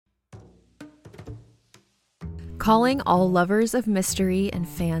Calling all lovers of mystery and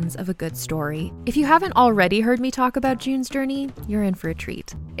fans of a good story. If you haven't already heard me talk about June's Journey, you're in for a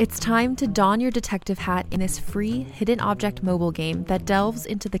treat. It's time to don your detective hat in this free hidden object mobile game that delves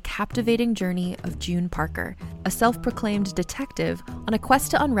into the captivating journey of June Parker, a self-proclaimed detective on a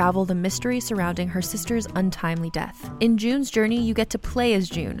quest to unravel the mystery surrounding her sister's untimely death. In June's Journey, you get to play as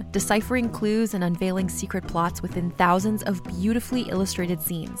June, deciphering clues and unveiling secret plots within thousands of beautifully illustrated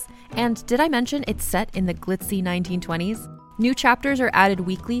scenes. And did I mention it's set in the glitzy 1920s? New chapters are added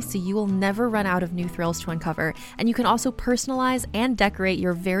weekly, so you will never run out of new thrills to uncover, and you can also personalize and decorate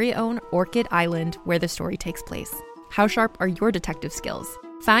your very own Orchid Island where the story takes place. How sharp are your detective skills?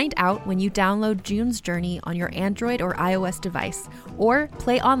 Find out when you download June's Journey on your Android or iOS device, or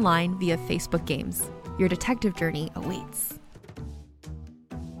play online via Facebook Games. Your detective journey awaits.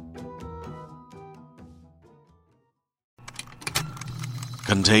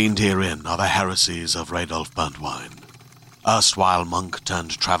 Contained herein are the heresies of Radolf Burntwine, erstwhile monk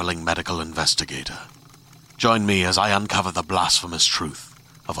turned traveling medical investigator. Join me as I uncover the blasphemous truth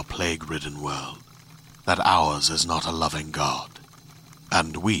of a plague-ridden world, that ours is not a loving God,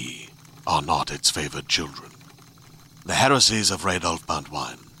 and we are not its favored children. The heresies of Radolf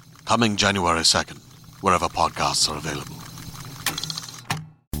Burntwine, coming January 2nd, wherever podcasts are available.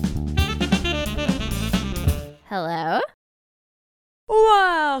 Hello?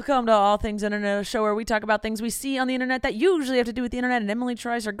 Welcome to All Things Internet, a show where we talk about things we see on the internet that usually have to do with the internet, and Emily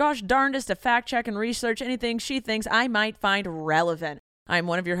tries her gosh darndest to fact check and research anything she thinks I might find relevant. I'm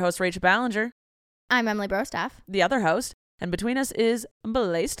one of your hosts, Rachel Ballinger. I'm Emily Brostaff. The other host, and between us is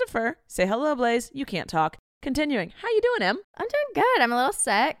Blaze-Defer. Say hello, Blaze. You can't talk. Continuing. How you doing, Em? I'm doing good. I'm a little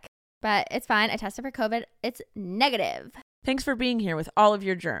sick, but it's fine. I tested for COVID. It's negative. Thanks for being here with all of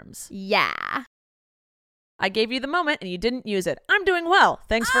your germs. Yeah. I gave you the moment and you didn't use it. I'm doing well.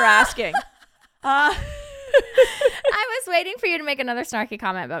 Thanks for asking. I was waiting for you to make another snarky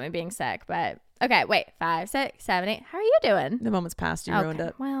comment about me being sick, but okay, wait. 5, 6, 7, 8. How are you doing? The moment's passed. You ruined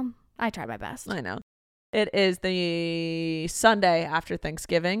it. Well, I tried my best. I know. It is the Sunday after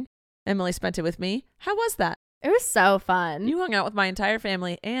Thanksgiving. Emily spent it with me. How was that? It was so fun. You hung out with my entire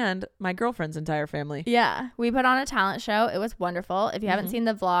family and my girlfriend's entire family. Yeah. We put on a talent show. It was wonderful. If you haven't seen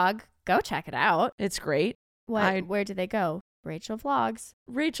the vlog, go check it out. It's great. Where did they go? Rachel Vlogs.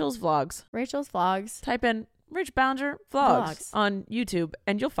 Rachel's Vlogs. Rachel's Vlogs. Type in Rach Ballinger Vlogs on YouTube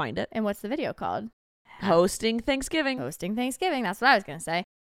and you'll find it. And what's the video called? Hosting Thanksgiving. Hosting Thanksgiving. That's what I was going to say.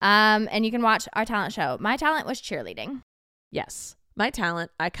 And you can watch our talent show. My talent was cheerleading. Yes. My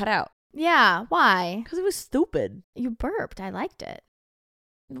talent, I cut out. Yeah. Why? Because it was stupid. You burped. I liked it.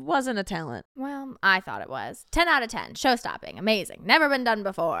 It wasn't a talent. Well, I thought it was. 10 out of 10. Show-stopping. Amazing. Never been done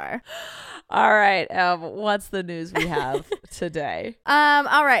before. All right. What's the news we have today?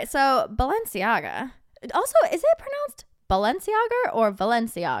 All right. So Balenciaga. Also, is it pronounced Balenciaga or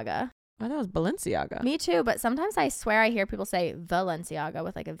Valenciaga? I thought it was Balenciaga. Me too, but sometimes I swear I hear people say Valenciaga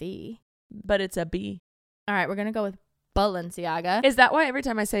with like a V. But it's a B. All right. We're going to go with Balenciaga. Is that why every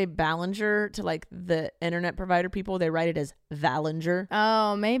time I say Ballinger to like the internet provider people, they write it as Vallinger?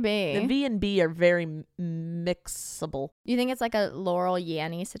 Oh, maybe. The V and B are very mixable. You think it's like a Laurel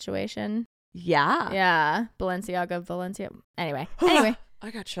Yanny situation? Yeah. Yeah. Balenciaga, Valencia. Anyway.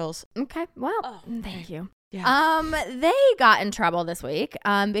 I got chills. Okay. Well, thank you. Yeah. They got in trouble this week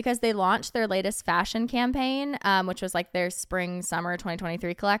because they launched their latest fashion campaign, which was like their spring summer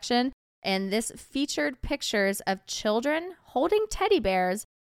 2023 collection. And this featured pictures of children holding teddy bears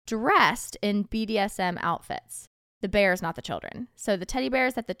dressed in BDSM outfits. The bears, not the children. So the teddy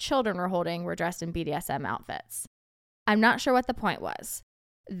bears that the children were holding were dressed in BDSM outfits. I'm not sure what the point was.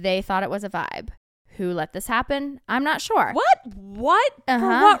 They thought it was a vibe. Who let this happen? I'm not sure. What? For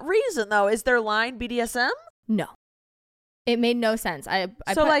what reason, though? Is their line BDSM? No. It made no sense. I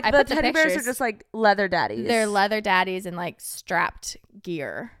put the teddy bears are just like leather daddies. They're leather daddies in like strapped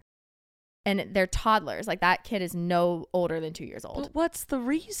gear. And they're toddlers. Like that kid is no older than 2 years old. But what's the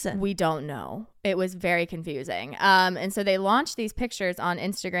reason? We don't know. It was very confusing. And so they launched these pictures on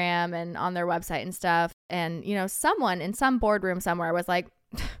Instagram and on their website and stuff. And, you know, someone in some boardroom somewhere was like,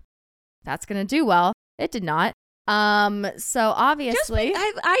 that's going to do well. It did not. So obviously.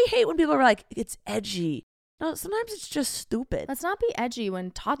 I hate when people are like, it's edgy. No, sometimes it's just stupid. Let's not be edgy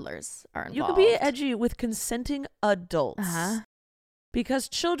when toddlers are involved. You can be edgy with consenting adults. Uh-huh. Because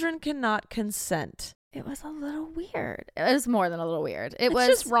children cannot consent. It was a little weird. It was more than a little weird. It's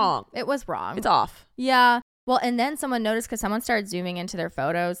just wrong. It was wrong. It's off. Yeah. Well, and then someone noticed because someone started zooming into their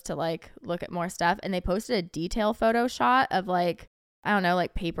photos to like look at more stuff. And they posted a detail photo shot of like, I don't know,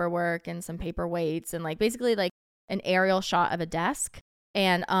 like paperwork and some paperweights and like basically like an aerial shot of a desk.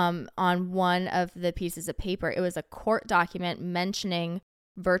 And on one of the pieces of paper, it was a court document mentioning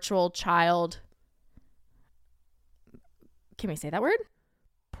virtual child. Can we say that word?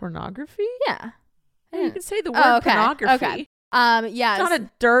 Pornography? Yeah. Yeah, you can say the word pornography. Okay. Yeah. It's not a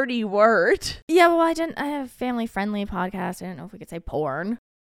dirty word. Yeah, well, I have a family-friendly podcast. I didn't know if we could say porn.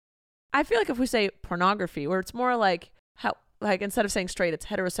 I feel like if we say pornography, where it's more like how, like instead of saying straight, it's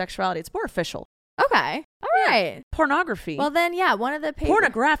heterosexuality. It's more official. Okay. All right. Pornography. Well, then, yeah, one of the paper.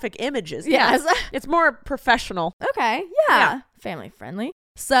 Pornographic images. Yes. It's more professional. Okay. Yeah. Family-friendly.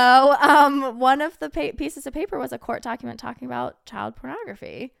 So, one of the pieces of paper was a court document talking about child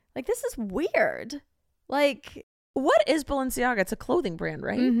pornography. Like, this is weird. Like, what is Balenciaga? It's a clothing brand,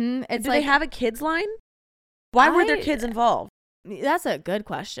 right? Mm-hmm. Do they have a kids line? Why were their kids involved? That's a good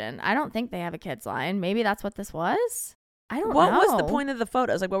question. I don't think they have a kids line. Maybe that's what this was. I don't know. What was the point of the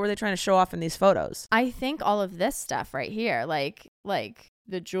photos? Like, what were they trying to show off in these photos? I think all of this stuff right here, like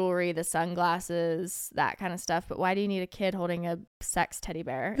the jewelry, the sunglasses, that kind of stuff. But why do you need a kid holding a sex teddy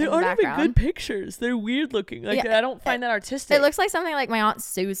bear in the background? They aren't even good pictures. They're weird looking. Like, I don't find that artistic. It looks like something like my Aunt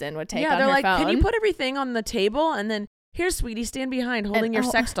Susan would take on her phone. Yeah, they're like, can you put everything on the table and then here, sweetie, stand behind holding your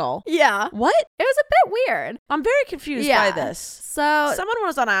sex doll. Yeah. What? It was a bit weird. I'm very confused by this. So someone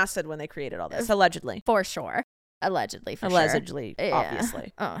was on acid when they created all this, allegedly. For sure. Allegedly,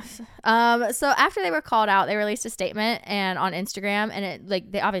 obviously. Oh. So after they were called out, they released a statement and on Instagram, and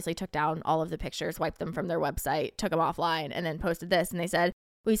they obviously took down all of the pictures, wiped them from their website, took them offline, and then posted this. And they said,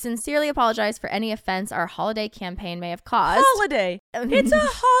 "We sincerely apologize for any offense our holiday campaign may have caused." Holiday. It's a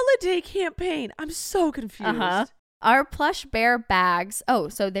holiday campaign. I'm so confused. Our plush bear bags. Oh,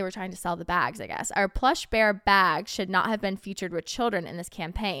 so they were trying to sell the bags, I guess. Our plush bear bags should not have been featured with children in this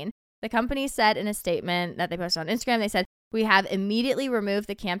campaign. The company said in a statement that they posted on Instagram, they said, "We have immediately removed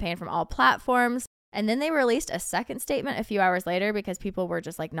the campaign from all platforms." And then they released a second statement a few hours later because people were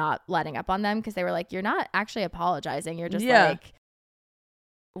just like not letting up on them because they were like, "You're not actually apologizing. You're just like,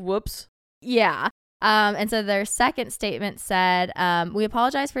 whoops." Yeah. And so their second statement said, "We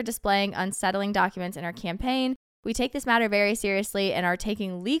apologize for displaying unsettling documents in our campaign. We take this matter very seriously and are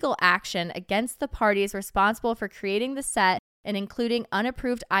taking legal action against the parties responsible for creating the set and including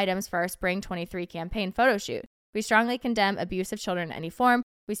unapproved items for our Spring 23 campaign photo shoot. We strongly condemn abuse of children in any form.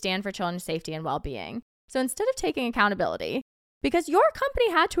 We stand for children's safety and well-being." So instead of taking accountability, because your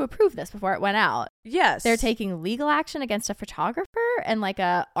company had to approve this before it went out. Yes. They're taking legal action against a photographer and like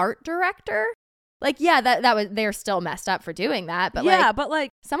a art director. Like, yeah, they're still messed up for doing that. But but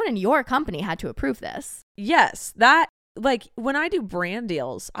someone in your company had to approve this. Yes, that, like, when I do brand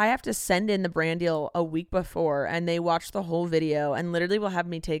deals, I have to send in the brand deal a week before and they watch the whole video and literally will have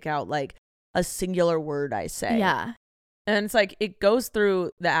me take out like a singular word I say. Yeah. And it's like, it goes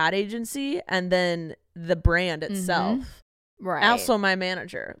through the ad agency and then the brand itself. Mm-hmm. Right. Also my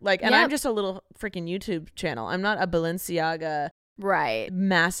manager. Like, and I'm just a little freaking YouTube channel. I'm not a Balenciaga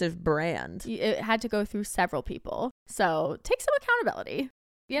massive brand. It had to go through several people. So take some accountability.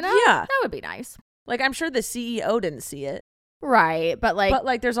 You know? Yeah. That would be nice. Like, I'm sure the CEO didn't see it. Right.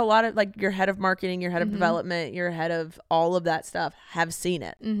 But there's a lot of, like, your head of marketing, your head of development, your head of all of that stuff have seen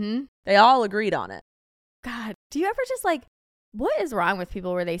it. Mm-hmm. They all agreed on it. God, do you ever just like, what is wrong with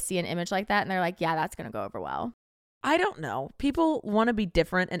people where they see an image like that and they're like, yeah, that's going to go over well? I don't know. People want to be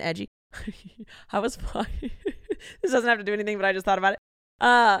different and edgy. I was this doesn't have to do anything, but I just thought about it.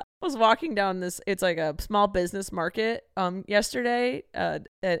 I was walking down it's like a small business market yesterday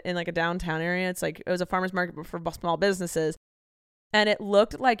in like a downtown area. It's like, it was a farmer's market for small businesses. And it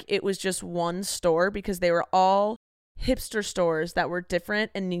looked like it was just one store because they were all hipster stores that were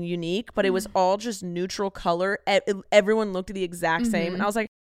different and unique, but it was all just neutral color. Everyone looked the exact same. And I was like,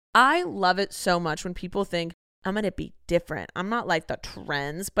 I love it so much when people think, I'm going to be different. I'm not like the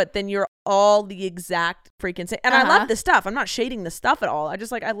trends, but then you're all the exact freaking same. And I love the stuff. I'm not shading the stuff at all. I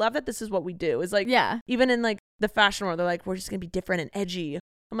just like, I love that this is what we do. It's like, even in like the fashion world, they're like, we're just going to be different and edgy.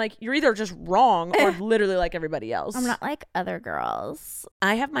 I'm like, you're either just wrong or literally like everybody else. I'm not like other girls.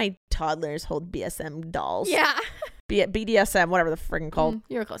 I have my toddlers hold BSM dolls. Yeah. BDSM, whatever the freaking called.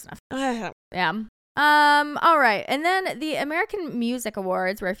 You were close enough. Yeah. All right. And then the American Music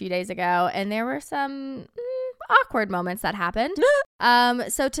Awards were a few days ago, and there were some awkward moments that happened.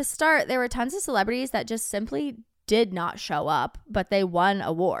 So to start, there were tons of celebrities that just simply did not show up, but they won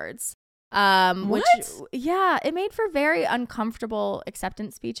awards. Which, yeah, it made for very uncomfortable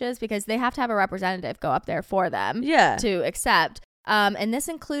acceptance speeches because they have to have a representative go up there for them to accept. And this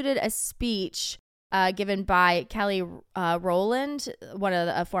included a speech given by Kelly Rowland,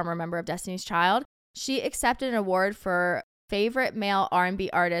 a former member of Destiny's Child. She accepted an award for favorite male R&B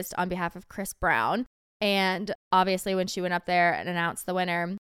artist on behalf of Chris Brown. And obviously when she went up there and announced the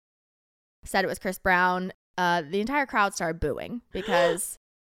winner, said it was Chris Brown, the entire crowd started booing because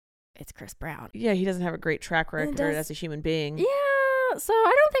it's Chris Brown. Yeah, he doesn't have a great track record as a human being. Yeah, so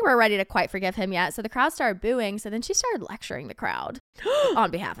I don't think we're ready to quite forgive him yet. So the crowd started booing. So then she started lecturing the crowd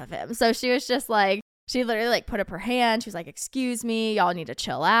on behalf of him. So she was just like, she literally like put up her hand. She was like, excuse me, y'all need to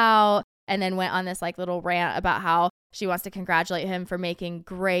chill out. And then went on this like little rant about how she wants to congratulate him for making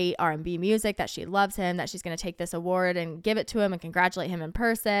great R&B music, that she loves him, that she's going to take this award and give it to him and congratulate him in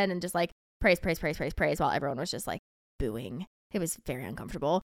person, and just like praise while everyone was just like booing. It was very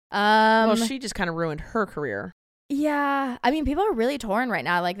uncomfortable. Well, she just kind of ruined her career. Yeah. I mean, people are really torn right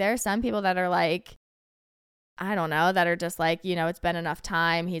now. Like, there are some people that are like, I don't know, that are just like, you know, it's been enough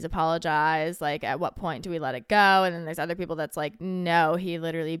time. He's apologized. Like, at what point do we let it go? And then there's other people that's like, no, he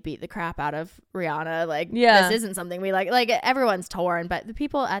literally beat the crap out of Rihanna. Like, this isn't something we like. Like, everyone's torn. But the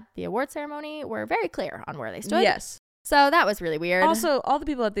people at the award ceremony were very clear on where they stood. Yes. So that was really weird. Also, all the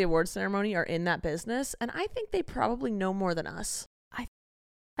people at the award ceremony are in that business, and I think they probably know more than us.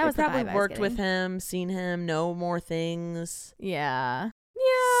 That was they the probably vibe I was worked with getting. him, seen him, know more things. Yeah.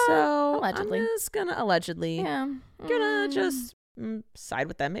 Yeah. So allegedly. I'm just gonna allegedly. Yeah. Gonna just side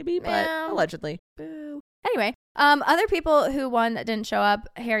with them maybe, but allegedly. Boo. Anyway, other people who won that didn't show up: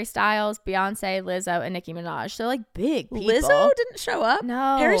 Harry Styles, Beyonce, Lizzo, and Nicki Minaj. So like big people. Lizzo didn't show up.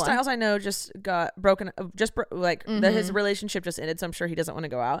 No. Harry Styles, I know, just got broken. His relationship just ended, so I'm sure he doesn't want to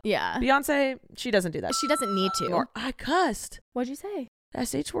go out. Yeah. Beyonce, she doesn't do that. She doesn't need to. Or I cussed. What'd you say? The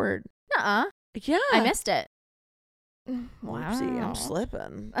SH word. Nuh-uh. Yeah. I missed it. Whoopsie, I'm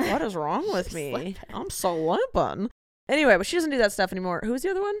slipping. What is wrong with me? Slipping. I'm slipping. Anyway, but she doesn't do that stuff anymore. Who's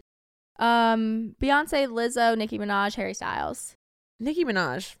the other one? Beyonce, Lizzo, Nicki Minaj, Harry Styles. Nicki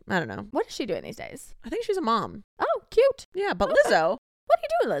Minaj. I don't know. What is she doing these days? I think she's a mom. Oh, cute. Yeah, but Okay. Lizzo. What are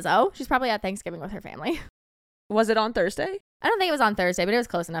you doing, Lizzo? She's probably at Thanksgiving with her family. Was it on Thursday? I don't think it was on Thursday, but it was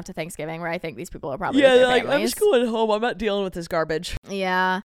close enough to Thanksgiving where I think these people are probably with their families. I'm just going home. I'm not dealing with this garbage.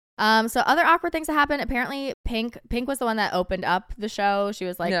 Yeah. So other awkward things that happened. Apparently, Pink was the one that opened up the show. She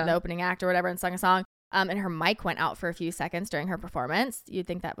was like the opening act or whatever and sung a song. And her mic went out for a few seconds during her performance. You'd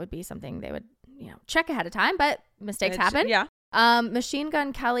think that would be something they would, check ahead of time, but mistakes happen. Yeah. Machine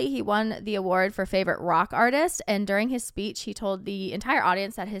Gun Kelly, he won the award for favorite rock artist. And during his speech, he told the entire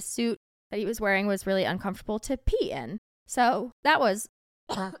audience that his suit that he was wearing was really uncomfortable to pee in. So that was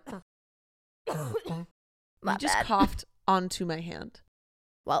You my just bad. coughed onto my hand.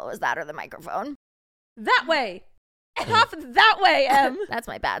 Well, it was that or the microphone. That way. Cough that way, Em. That's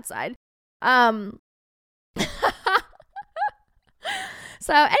my bad side.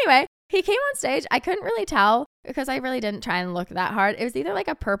 So anyway, he came on stage. I couldn't really tell because I really didn't try and look that hard. It was either like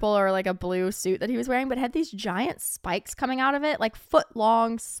a purple or like a blue suit that he was wearing, but it had these giant spikes coming out of it, like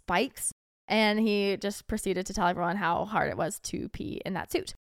foot-long spikes. And he just proceeded to tell everyone how hard it was to pee in that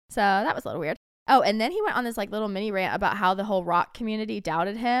suit. So that was a little weird. Oh, and then he went on this like little mini rant about how the whole rock community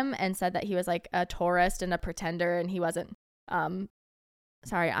doubted him and said that he was like a tourist and a pretender and he wasn't.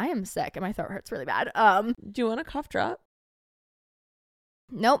 Sorry, I am sick and my throat hurts really bad. Do you want a cough drop?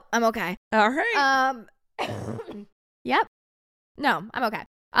 Nope, I'm okay. All right. Yep. No, I'm okay.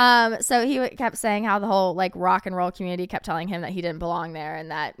 So he kept saying how the whole like rock and roll community kept telling him that he didn't belong there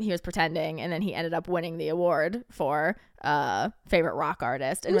and that he was pretending, and then he ended up winning the award for favorite rock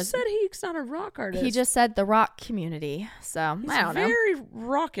artist. And Who said he's not a rock artist? He just said the rock community. So He's I don't know. very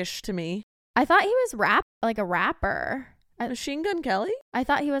rockish to me. I thought he was like a rapper. Machine Gun Kelly? I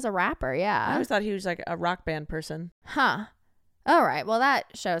thought he was a rapper. I Yeah. always thought he was like a rock band person. Huh. All right. Well, that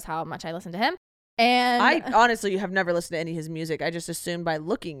shows how much I listen to him. And I honestly have never listened to any of his music. I just assumed by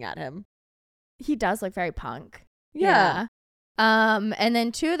looking at him. he does look very punk. Yeah. And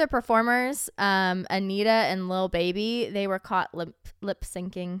then two of the performers, Anita and Lil Baby, they were caught lip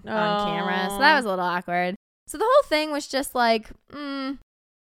syncing on camera. So that was a little awkward. So the whole thing was just like,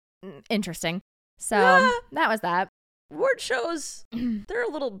 interesting. So that was that. Award shows, they're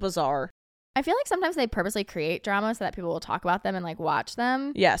a little bizarre. I feel like sometimes they purposely create drama so that people will talk about them and like watch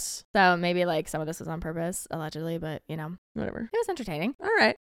them. Yes. So maybe like some of this was on purpose, allegedly, but Whatever. it was entertaining. All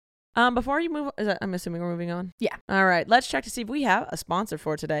right. Before you move, I'm assuming we're moving on? Yeah. All right. Let's check to see if we have a sponsor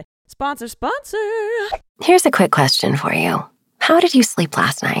for today. Sponsor. Here's a quick question for you. How did you sleep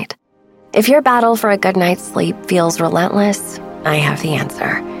last night? If your battle for a good night's sleep feels relentless, I have the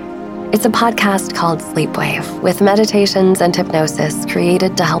answer. It's a podcast called Sleepwave with meditations and hypnosis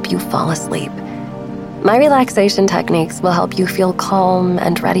created to help you fall asleep. My relaxation techniques will help you feel calm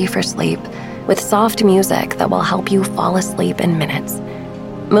and ready for sleep with soft music that will help you fall asleep in minutes.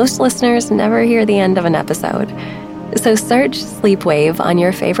 Most listeners never hear the end of an episode. So search Sleepwave on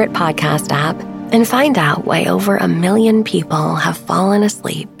your favorite podcast app and find out why over 1 million people have fallen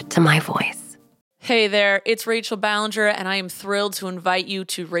asleep to my voice. Hey there, it's Rachel Ballinger, and I am thrilled to invite you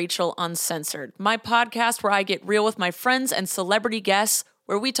to Rachel Uncensored, my podcast where I get real with my friends and celebrity guests,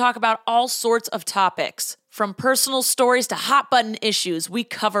 where we talk about all sorts of topics. From personal stories to hot-button issues, we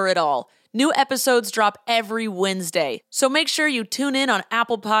cover it all. New episodes drop every Wednesday, so make sure you tune in on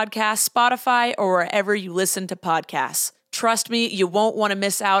Apple Podcasts, Spotify, or wherever you listen to podcasts. Trust me, you won't want to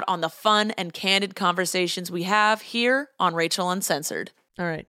miss out on the fun and candid conversations we have here on Rachel Uncensored. All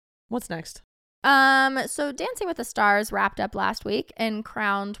right. What's next? So Dancing with the Stars wrapped up last week and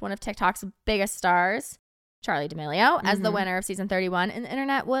crowned one of TikTok's biggest stars, Charli D'Amelio, as the winner of season 31, and the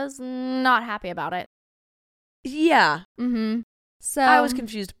internet was not happy about it. Yeah. Mm-hmm. So I was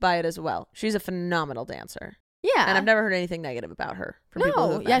confused by it as well. She's a phenomenal dancer. Yeah. And I've never heard anything negative about her from people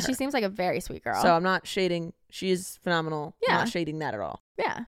who've met yeah, her. she seems like a very sweet girl. So I'm not shading. She is phenomenal. Yeah. I'm not shading that at all.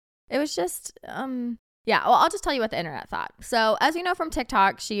 Yeah. It was just, yeah, well, I'll just tell you what the internet thought. So as you know from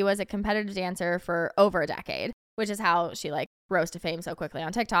TikTok, she was a competitive dancer for over a decade, which is how she like rose to fame so quickly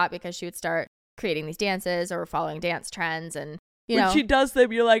on TikTok, because she would start creating these dances or following dance trends. And, you know, when she does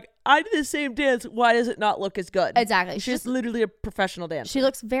them, you're like, I did the same dance. Why does it not look as good? Exactly. She's literally a professional dancer. She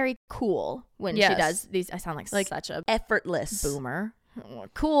looks very cool when she does these. I sound like such a effortless boomer.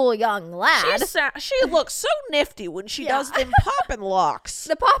 Cool young lad. She looks so nifty when she does them poppin' locks.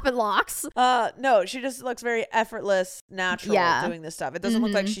 The poppin' locks. No, she just looks very effortless, natural doing this stuff. It doesn't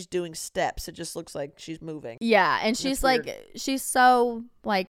look like she's doing steps. It just looks like she's moving. Yeah, and she's like, she's so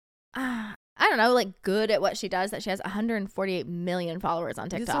like, I don't know, like good at what she does that she has 148 million followers on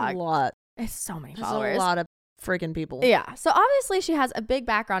TikTok. It's a lot. It's so many There's followers. a lot of freaking people. Yeah. So obviously she has a big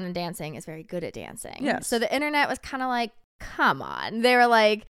background in dancing, is very good at dancing. Yes. So the internet was kind of like, come on. They were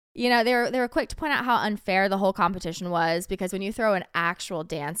like, you know, they were quick to point out how unfair the whole competition was, because when you throw an actual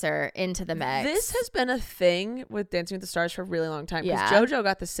dancer into the mix. This has been a thing with Dancing with the Stars for a really long time. Because Yeah. JoJo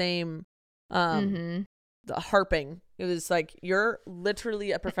got the same the harping. It was like, you're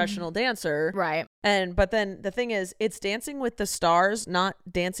literally a professional dancer. Right. But then the thing is, it's Dancing with the Stars, not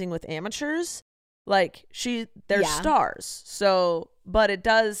Dancing with Amateurs. Like, they're stars. So, but it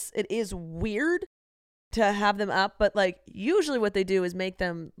is weird to have them up, but like usually what they do is make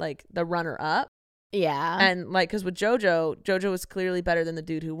them like the runner up. Yeah. And like, because with JoJo was clearly better than the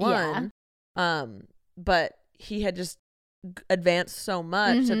dude who won. But he had just advanced so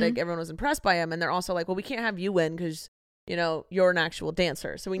much that like everyone was impressed by him, and they're also like, well, we can't have you win because, you know, you're an actual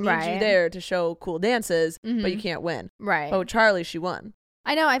dancer, so we need you there to show cool dances, but you can't win. Right. But with Charli, she won.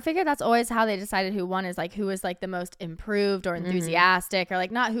 I know. I figured that's always how they decided who won, is like who was like the most improved or enthusiastic, or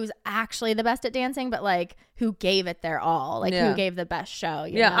like not who's actually the best at dancing, but like who gave it their all, like who gave the best show.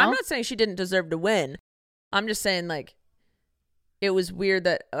 You know? I'm not saying she didn't deserve to win. I'm just saying like it was weird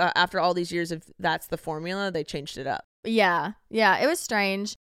that after all these years of that's the formula, they changed it up. Yeah. Yeah. It was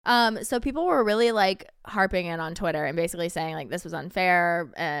strange. So people were really like harping in on Twitter and basically saying like this was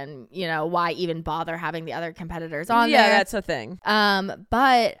unfair, and you know, why even bother having the other competitors on there? Yeah, that's a thing.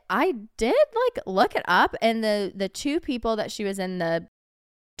 But I did like look it up, and the two people that she was in the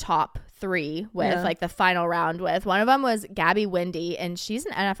top 3 with, like the final round with, one of them was Gabby Windey, and she's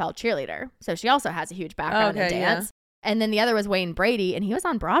an NFL cheerleader, so she also has a huge background in dance. And then the other was Wayne Brady, and he was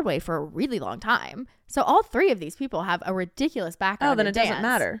on Broadway for a really long time. So all 3 of these people have a ridiculous background. Oh, then in it dance. doesn't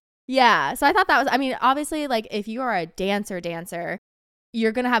matter. Yeah. So I thought that was, I mean, obviously, like if you are a dancer,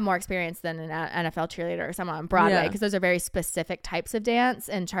 you're going to have more experience than an NFL cheerleader or someone on Broadway, because those are very specific types of dance.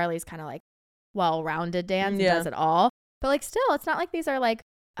 And Charli's kind of like well-rounded dance, and does it all. But like still, it's not like these are like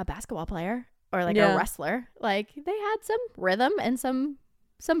a basketball player or like a wrestler. Like they had some rhythm and some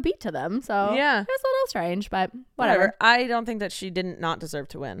beat to them, so it was a little strange, but whatever. I don't think that she didn't not deserve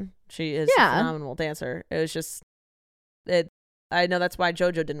to win. She is a phenomenal dancer. It was just I know that's why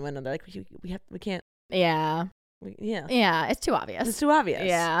JoJo didn't win, and they're like, we can't. Yeah, it's too obvious. It's too obvious.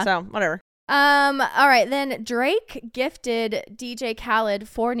 Yeah, so whatever. All right, then Drake gifted DJ Khaled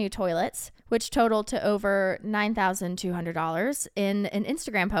 4 new toilets, which totaled to over $9,200. In an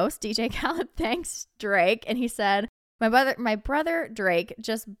Instagram post, DJ Khaled thanks Drake, and he said, My brother Drake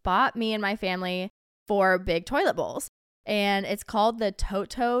just bought me and my family 4 big toilet bowls, and it's called the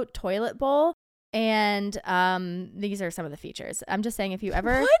Toto Toilet Bowl. And these are some of the features. I'm just saying, if you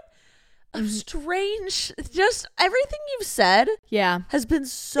ever strange, just everything you've said, has been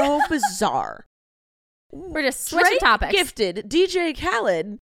so bizarre. We're just switching Drake topics. Gifted DJ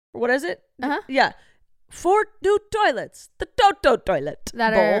Khaled. What is it? Yeah, 4 new toilets. The Toto Toilet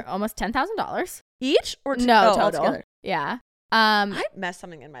that Bowl. are almost $10,000 each, or no total. Altogether? Yeah. I messed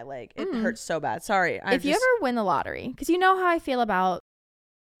something in my leg. It hurts so bad. Sorry. If you ever win the lottery, because you know how I feel about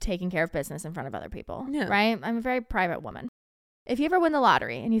taking care of business in front of other people. Yeah. Right? I'm a very private woman. If you ever win the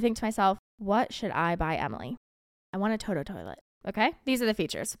lottery and you think to myself, what should I buy Emily? I want a Toto toilet. Okay? These are the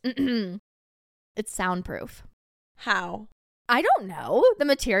features. It's soundproof. How? I don't know the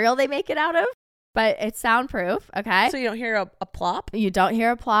material they make it out of, but it's soundproof. Okay? So you don't hear a plop? You don't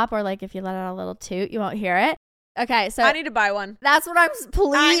hear a plop, or like if you let out a little toot, you won't hear it. Okay, so I need to buy one. that's what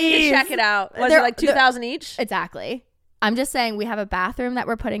please. I need to check it out. Was They're- it like $2,000 each? Exactly. I'm just saying we have a bathroom that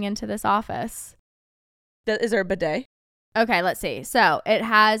we're putting into this office. Is there a bidet? Okay, let's see. So it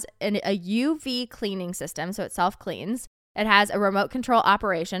has a UV cleaning system, so it self-cleans. It has a remote control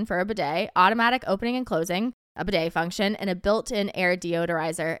operation for a bidet, automatic opening and closing, a bidet function, and a built-in air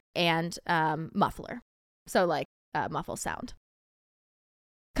deodorizer and muffler. So like muffle sound.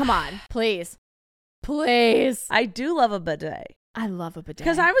 Come on, please. Please. I do love a bidet. I love a bidet.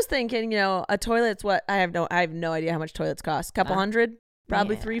 Because I was thinking, a toilet's what I have no idea how much toilets cost. Couple hundred,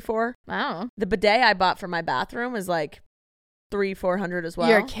 probably yeah. 3-4. Wow. The bidet I bought for my bathroom is like 300-400 as well.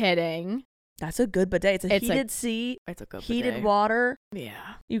 You're kidding. That's a good bidet. It's a heated seat, It's a good heated bidet. water.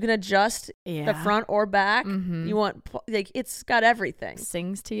 Yeah. You can adjust Yeah. the front or back. Mhm. You want it's got everything.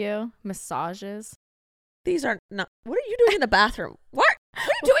 Sings to you, massages. These are not. What are you doing in the bathroom? What are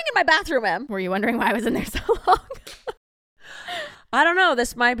you doing in my bathroom, Em? Were you wondering why I was in there so long? I don't know.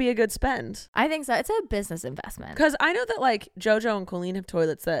 This might be a good spend. I think so. It's a business investment. Because I know that like JoJo and Colleen have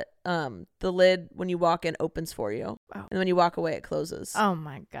toilets that the lid when you walk in opens for you, Oh. and when you walk away it closes. Oh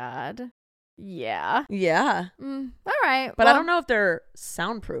my God. Yeah. Yeah, All right. but I Well, don't know if they're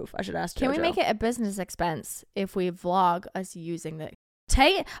soundproof. I should ask. Can we JoJo. make it a business expense if we vlog us using the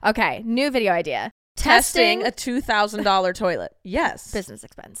Okay, new video idea. testing a $2,000 toilet? Yes, business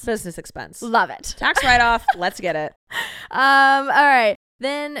expense. business expense. Love it. Tax write off. Let's get it. All right.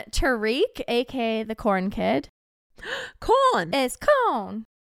 Then Tariq, aka the Corn Kid, Corn. is corn.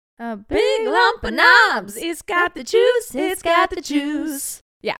 A Big lump of knobs. It's got the juice. It's got the juice.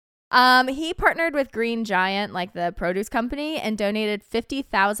 Yeah. He partnered with Green Giant, like the produce company, and donated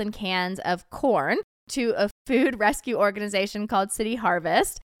 50,000 cans of corn to a food rescue organization called City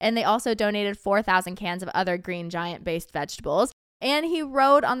Harvest. And they also donated 4,000 cans of other Green Giant based vegetables. And he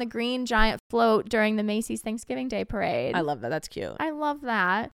rode on the Green Giant float during the Macy's Thanksgiving Day parade. I love that. That's cute. I love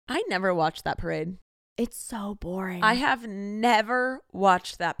that. I never watched that parade. It's so boring. I have never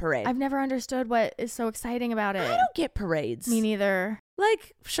watched that parade. I've never understood what is so exciting about it. I don't get parades. Me neither.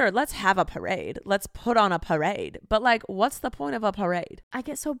 Like, sure, let's have a parade. Let's put on a parade. But like, what's the point of a parade? I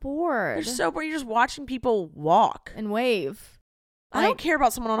get so bored. You're so bored. You're just watching people walk. And wave. I don't care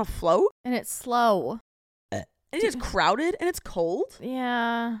about someone on a float. And it's slow. It is crowded and it's cold.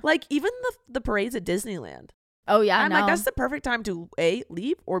 Yeah. Like even the parades at Disneyland. Oh yeah. I'm like, that's the perfect time to A,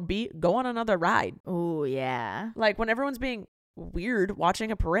 leave, or B, go on another ride. Oh yeah. Like when everyone's being weird watching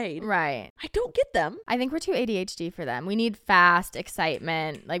a parade. Right. I don't get them. I think we're too ADHD for them. We need fast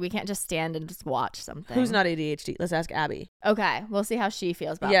excitement. Like we can't just stand and just watch something. Who's not ADHD? Let's ask Abby. Okay. We'll see how she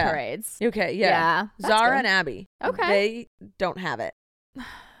feels about Yeah. parades. Okay, Yeah, yeah. that's Zara good. and Abby. Okay. They don't have it.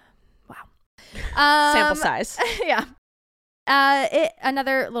 Sample Sample size. Yeah.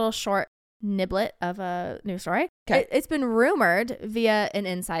 Another little short niblet of a news story. 'Kay. It's been rumored via an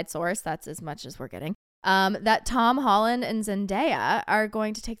inside source, that's as much as we're getting, that Tom Holland and Zendaya are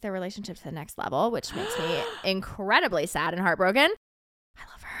going to take their relationship to the next level, which makes me incredibly sad and heartbroken. I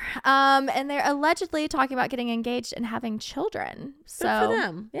love her. And they're allegedly talking about getting engaged and having children. So Good for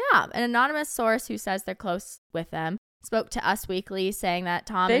them. yeah, an anonymous source who says they're close with them spoke to Us Weekly saying that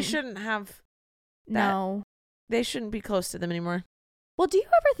Tom They and- shouldn't have no. they shouldn't be close to them anymore. Well, do you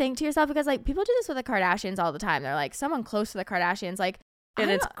ever think to yourself, because like people do this with the Kardashians all the time. They're like someone close to the Kardashians, like, And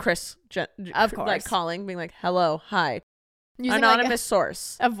I it's don't- Chris Of like course. calling, being like, hello, hi. using Anonymous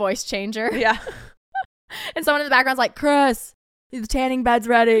source. like a voice changer. Yeah. And someone in the background's like, Chris, the tanning bed's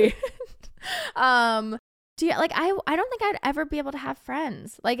ready. Do you like? I don't think I'd ever be able to have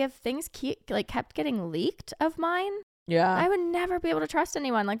friends. Like if things kept getting leaked of mine, Yeah. I would never be able to trust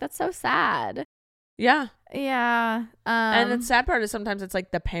anyone. Like that's so sad. Yeah. Yeah. And the sad part is sometimes it's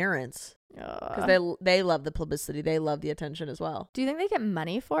like the parents, because ugh. they love the publicity. They love the attention as well. Do you think they get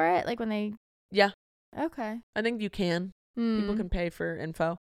money for it? Like when they? Yeah. Okay. I think you can. People Hmm. can pay for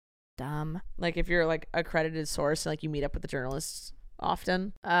info. Dumb. Like if you're like accredited source, like you meet up with the journalists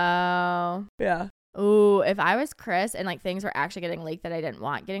often. Oh. Yeah. Ooh, if I was Chris and like things were actually getting leaked that I didn't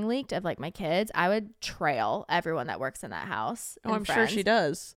want getting leaked of like my kids, I would trail everyone that works in that house. Oh, and I'm sure friends. she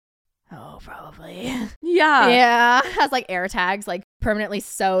does. Oh, probably. Yeah. Yeah. Has like air tags like permanently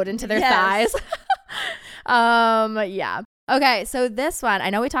sewed into their Yes. thighs. Yeah. Okay, so this one, I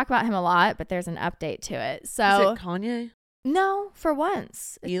know we talk about him a lot, but there's an update to it. So Is it Kanye? No, for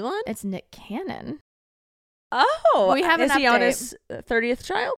once. Elon? It's Nick Cannon. Oh, We have an is he on update. his 30th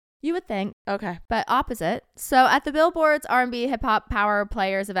child? You would think, Okay. but opposite. So at the Billboard's R&B Hip Hop Power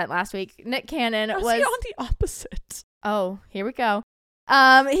Players event last week, Nick Cannon Was was... he on the opposite? Oh, here we go.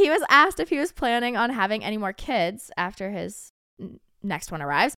 He was asked if he was planning on having any more kids after his next one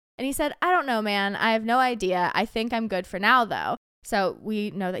arrives. And he said, I don't know, man. I have no idea. I think I'm good for now, though. So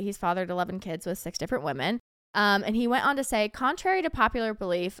we know that he's fathered 11 kids with 6 different women. And he went on to say, contrary to popular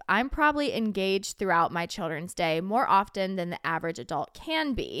belief, I'm probably engaged throughout my children's day more often than the average adult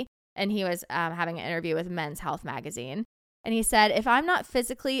can be. And he was having an interview with Men's Health magazine. And he said, if I'm not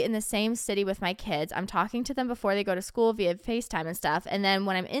physically in the same city with my kids, I'm talking to them before they go to school via FaceTime and stuff. And then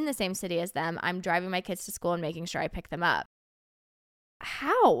when I'm in the same city as them, I'm driving my kids to school and making sure I pick them up.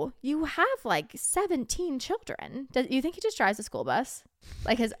 How? You have like 17 children. Do you think he just drives a school bus?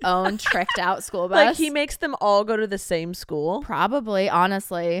 Like his own tricked out school bus? Like he makes them all go to the same school? Probably,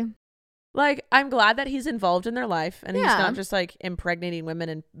 honestly. Like, I'm glad that he's involved in their life and he's Yeah. not just like impregnating women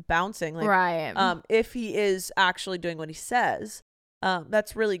and bouncing. Like, Right. if he is actually doing what he says,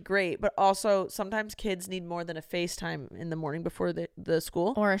 that's really great. But also, sometimes kids need more than a FaceTime in the morning before the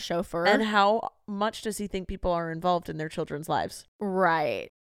school. Or a chauffeur. And how much does he think people are involved in their children's lives? Right.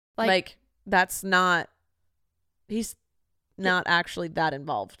 Like that's not, he's not actually that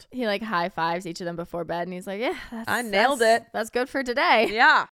involved. He like high fives each of them before bed and he's like, yeah, I nailed it. That's good for today.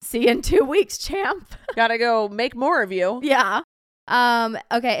 Yeah. See you in 2 weeks, champ. Gotta go make more of you. Yeah.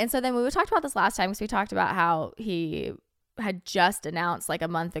 Okay. And so then we talked about this last time because we talked about how he had just announced like a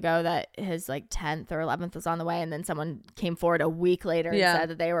month ago that his like 10th or 11th was on the way. And then someone came forward a week later Yeah. and said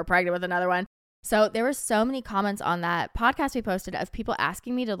that they were pregnant with another one. So there were so many comments on that podcast we posted of people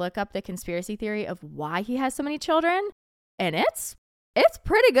asking me to look up the conspiracy theory of why he has so many children. And it's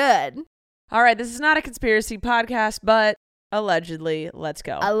pretty good. All right. This is not a conspiracy podcast, but allegedly, let's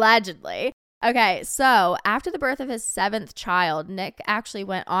go. Allegedly. Okay, so after the birth of his 7th child, Nick actually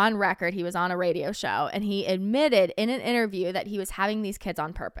went on record. He was on a radio show and he admitted in an interview that he was having these kids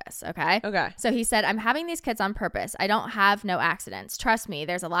on purpose. Okay. Okay. So he said, I'm having these kids on purpose. I don't have no accidents. Trust me,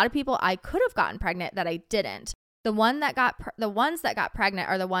 there's a lot of people I could have gotten pregnant that I didn't. The ones that got pregnant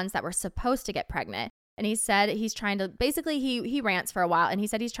are the ones that were supposed to get pregnant. And he said he's trying to, basically he rants for a while and he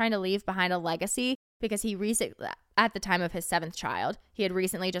said he's trying to leave behind a legacy because he recently, at the time of his 7th child, he had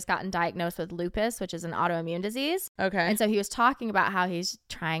recently just gotten diagnosed with lupus, which is an autoimmune disease. Okay. And so he was talking about how he's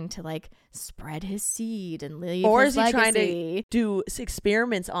trying to like spread his seed and leave Or his is he legacy. trying to do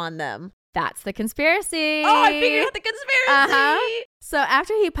experiments on them? That's the conspiracy. Oh, I figured out the conspiracy. Uh-huh. So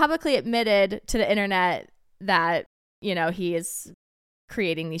after he publicly admitted to the internet that, you know, he is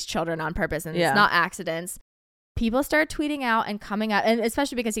creating these children on purpose and Yeah. it's not accidents, people started tweeting out and coming out, and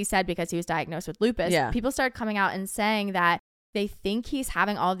especially because he was diagnosed with lupus, Yeah. people started coming out and saying that they think he's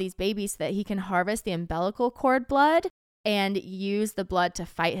having all these babies so that he can harvest the umbilical cord blood and use the blood to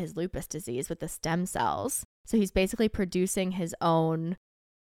fight his lupus disease with the stem cells. So he's basically producing his own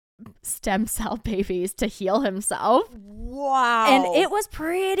stem cell babies to heal himself. Wow. And it was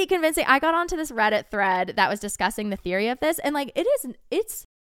pretty convincing. I got onto this Reddit thread that was discussing the theory of this, and like it's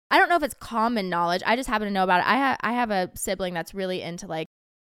I don't know if it's common knowledge. I just happen to know about it. I have a sibling that's really into like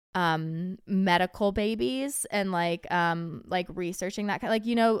medical babies and like researching that kind, like,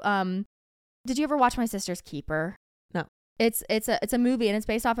 you know, did you ever watch My Sister's Keeper? No. It's a movie and it's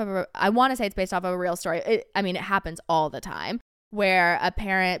based off of I want to say it's based off of a real story. It happens all the time where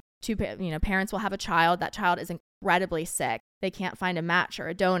parents will have a child. That child is incredibly sick. They can't find a match or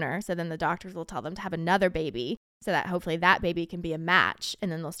a donor. So then the doctors will tell them to have another baby so that hopefully that baby can be a match.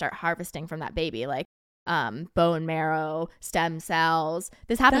 And then they'll start harvesting from that baby, like bone marrow, stem cells.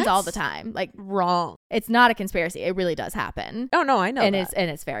 This happens all the time. Like, wrong. it's not a conspiracy. It really does happen. Oh no, I know. And that.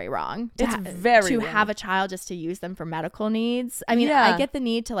 it's very wrong. It's very to wrong. have a child just to use them for medical needs. I mean, Yeah. I get the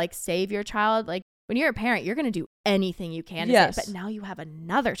need to like save your child. Like when you're a parent, you're going to do anything you can to Yes. save. But now you have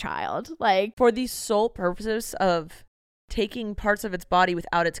another child. Like, for the sole purposes of taking parts of its body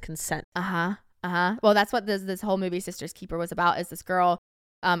without its consent. Well, that's what this whole movie Sister's Keeper was about. Is this girl,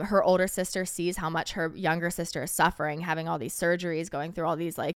 her older sister sees how much her younger sister is suffering, having all these surgeries, going through all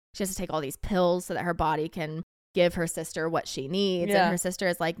these, like, she has to take all these pills so that her body can give her sister what she needs. Yeah. And her sister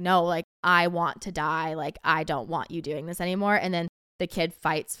is like, no, like, I want to die. Like, I don't want you doing this anymore. And then the kid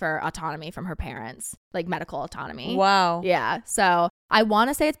fights for autonomy from her parents, like medical autonomy. Wow. Yeah. So I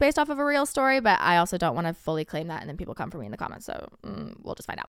want to say it's based off of a real story, but I also don't want to fully claim that. And then people come for me in the comments. So we'll just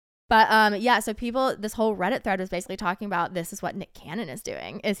find out. But yeah, so this whole Reddit thread was basically talking about this is what Nick Cannon is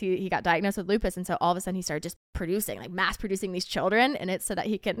doing. Is he got diagnosed with lupus. And so all of a sudden he started just producing, like mass producing these children. And it's so that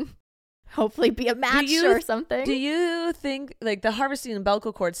he can hopefully be a match or something. Do you think, like, the harvesting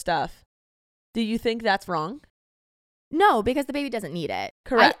umbilical cord stuff, do you think that's wrong? No, because the baby doesn't need it.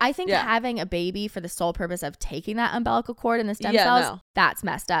 Correct. I think Yeah. having a baby for the sole purpose of taking that umbilical cord and the stem Yeah, cells, no. that's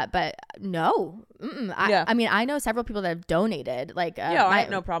messed up. But no. Yeah. I mean, I know several people that have donated. Like, Yeah, I have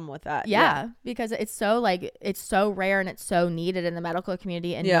no problem with that. Yeah, because it's so rare and it's so needed in the medical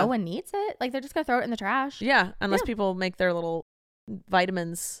community, and Yeah. no one needs it. Like, they're just gonna throw it in the trash. Yeah, unless Yeah. people make their little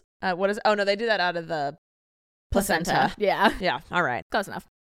vitamins. What is? Oh no, they do that out of the placenta. Yeah, Yeah. All right. close enough.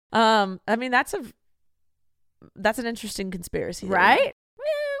 I mean, that's an interesting conspiracy theory. Right?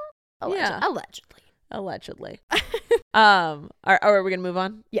 Yeah. Allegedly. Are we gonna move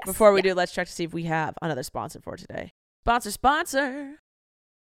on? Yes. Before we Yeah. do, let's check to see if we have another sponsor for today. Sponsor.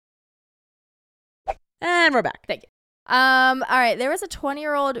 And we're back. Thank you. All right. There was a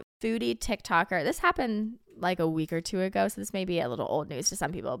 20-year-old foodie TikToker. This happened like a week or two ago, so this may be a little old news to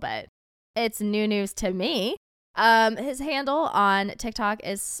some people, but it's new news to me. His handle on TikTok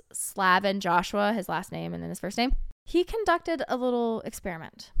is Slavin Joshua, his last name and then his first name. He conducted a little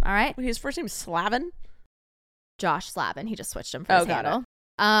experiment. All right. His first name is Slavin. Josh Slavin. He just switched him for his got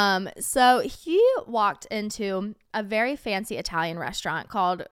handle. So he walked into a very fancy Italian restaurant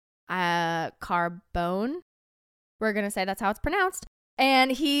called Carbone. We're going to say that's how it's pronounced.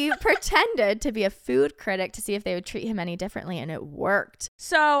 And he pretended to be a food critic to see if they would treat him any differently, and it worked.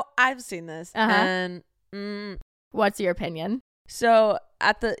 So I've seen this, Uh-huh. and What's your opinion? so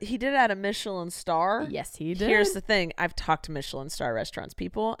he did it at a Michelin star. Yes, he did. Here's the thing: I've talked to Michelin star restaurants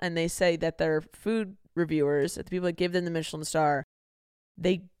people, and they say that their food reviewers, the people that give them the Michelin star,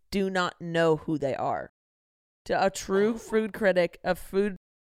 they do not know who they are. To a true food critic, a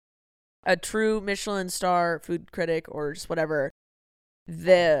true Michelin star food critic, or just whatever,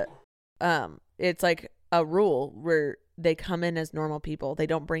 it's like a rule where they come in as normal people. They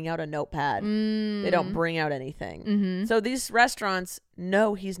don't bring out a notepad. They don't bring out anything. Mm-hmm. So these restaurants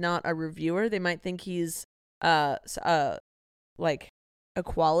know he's not a reviewer. They might think he's like a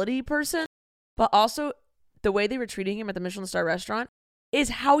quality person, but also the way they were treating him at the Michelin star restaurant is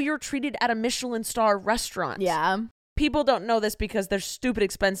how you're treated at a Michelin star restaurant. Yeah. People don't know this because they're stupid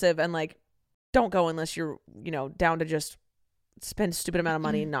expensive and like don't go unless you're, down to just spend a stupid amount of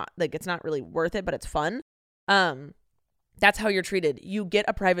money. Not like it's not really worth it, but it's fun. That's how you're treated. You get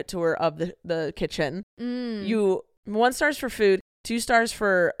a private tour of the kitchen. 1 star's for food, 2 stars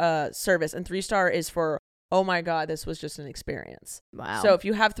for service, and 3 star is for, oh my God, this was just an experience. Wow. So if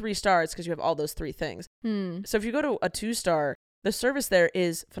you have 3 stars, because you have all those 3 things. So if you go to a 2 star, the service there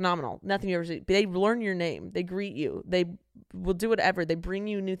is phenomenal. Nothing you ever see. They learn your name. They greet you. They will do whatever. They bring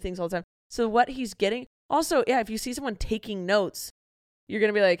you new things all the time. So what he's getting, also, yeah, if you see someone taking notes, you're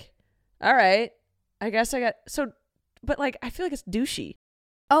going to be like, all right, I guess I got, so, but like, I feel like it's douchey.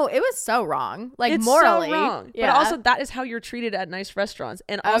 Oh, it was so wrong. Like, It's morally. so wrong. Yeah. But also, that is how you're treated at nice restaurants.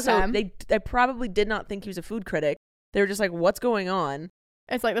 And also, Okay. they probably did not think he was a food critic. They were just like, what's going on?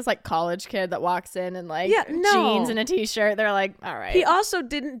 It's like this college kid that walks in and Yeah, no. jeans and a t-shirt. They're like, all right. He also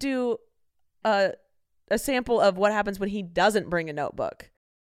didn't do a sample of what happens when he doesn't bring a notebook.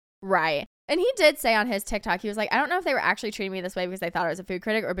 Right. And he did say on his TikTok, he was like, I don't know if they were actually treating me this way because they thought I was a food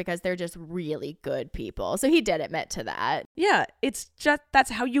critic or because they're just really good people. So he did admit to that. Yeah, it's just,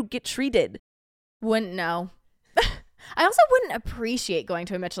 that's how you get treated. Wouldn't know. I also wouldn't appreciate going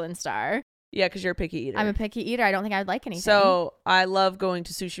to a Michelin star. Yeah, because you're a picky eater. I'm a picky eater. I don't think I would like anything. So I love going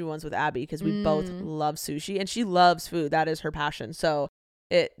to sushi ones with Abby because we both love sushi and she loves food. That is her passion. So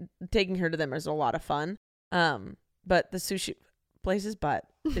taking her to them is a lot of fun. But the sushi place's butt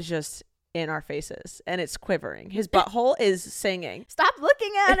is just in our faces and it's quivering. His butthole is singing. Stop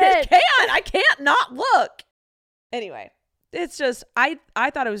looking at it. I can't not look. Anyway, it's just I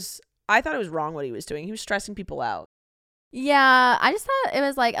thought it was wrong what he was doing. He was stressing people out. Yeah, I just thought it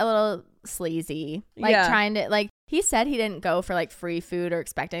was like a little sleazy. Like Yeah. trying to like he said he didn't go for like free food or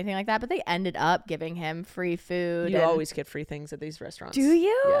expect anything like that, but they ended up giving him free food. You and- always get free things at these restaurants. Do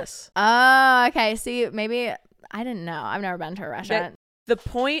you? Yes. Oh, okay. See, maybe I didn't know. I've never been to a restaurant. The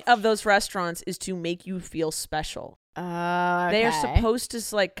point of those restaurants is to make you feel special. Oh, okay. They are supposed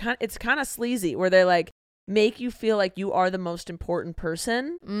to like it's kind of sleazy where they're like make you feel like you are the most important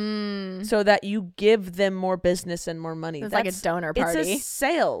person so that you give them more business and more money. It's like a donor party. It's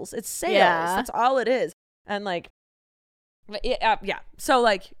sales. Yeah. That's all it is. And like yeah. So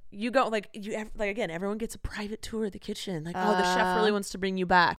like you go like again everyone gets a private tour of the kitchen. Like oh the chef really wants to bring you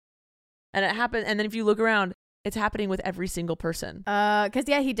back. And it happened and then if you look around it's happening with every single person. Because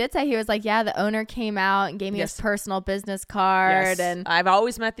yeah, he did say he was like, yeah, the owner came out and gave me his personal business card, Yes. and I've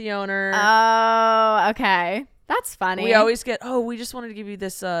always met the owner. oh, okay, That's funny. We always get, we just wanted to give you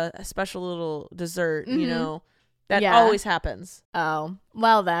this a special little dessert, you know. That Yeah. always happens. Oh,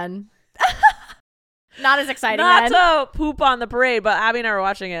 well then. Not as exciting Not then. to poop on the parade, but Abby and I were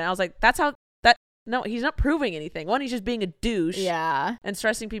watching it, and I was like, no, he's not proving anything. One, he's just being a douche. Yeah. And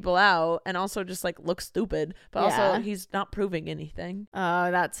stressing people out, and also just like looks stupid. But Yeah. also, he's not proving anything.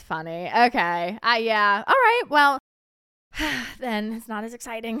 Oh, that's funny. Okay. Yeah. All right. Well, then it's not as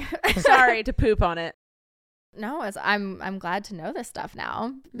exciting. Sorry to poop on it. No, I'm glad to know this stuff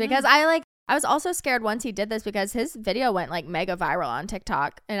now because I was also scared once he did this because his video went like mega viral on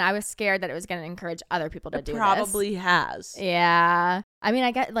TikTok, and I was scared that it was going to encourage other people to do this. Probably has. Yeah. I mean,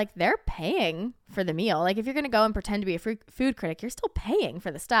 I get like they're paying for the meal. Like if you're going to go and pretend to be a food critic, you're still paying for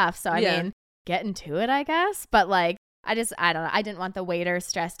the stuff. So I mean, get into it, I guess. But like, I don't know. I didn't want the waiter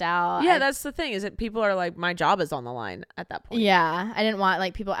stressed out. Yeah, that's the thing is that people are like, my job is on the line at that point. Yeah. I didn't want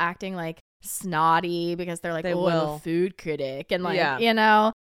like people acting like snotty because they're like, They I'm will. a food critic. And like, Yeah. you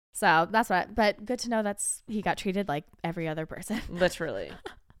know, so that's but good to know he got treated like every other person. Literally.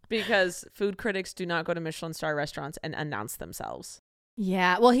 Because food critics do not go to Michelin star restaurants and announce themselves.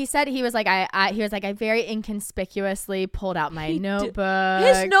 Yeah. Well, he said he was like, I very inconspicuously pulled out my notebook.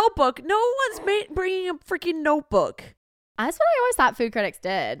 His notebook. No one's bringing a freaking notebook. That's what I always thought food critics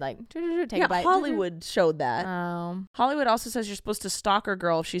did. Like, take a bite. Hollywood showed that. Oh. Hollywood also says you're supposed to stalk a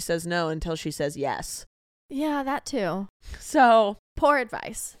girl if she says no until she says yes. Yeah, that too. So Poor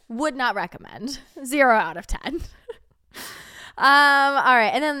advice. Would not recommend. 0 out of 10. All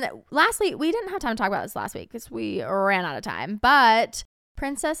right. And then lastly, we didn't have time to talk about this last week because we ran out of time. But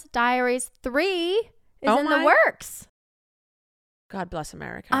Princess Diaries 3 is in the works. God bless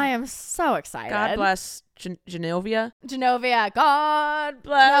America. I am so excited. God bless Genovia. Genovia. God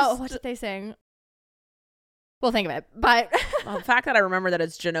bless. No, what did they sing? We'll think of it. But Well, the fact that I remember that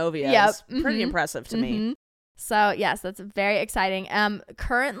it's Genovia Yep. is pretty Mhm. impressive to me. Mhm. So yes, that's very exciting.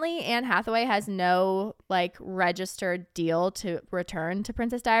 Currently Anne Hathaway has no like registered deal to return to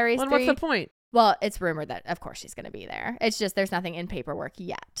Princess Diaries Well, 3. what's the point? Well, it's rumored that of course she's going to be there. It's just there's nothing in paperwork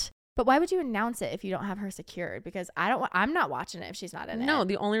yet. But why would you announce it if you don't have her secured? Because I'm not watching it if she's not in it. No,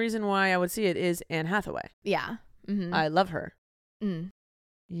 the only reason why I would see it is Anne Hathaway. Yeah. Mm-hmm. I love her. Mm.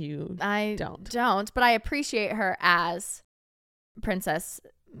 You I don't. but I appreciate her as Princess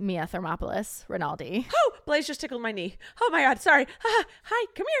Mia Thermopolis Rinaldi. Oh, Blaze just tickled my knee. Oh my God, sorry. Hi,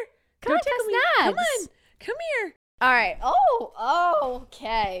 come here. Come on, tickle me. Snags. Come on, come here. All right. Oh,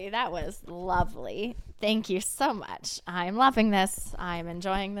 okay. That was lovely. Thank you so much. I'm loving this. I'm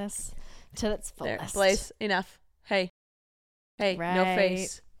enjoying this to its There, fullest. Blaze, enough. Hey, no Right.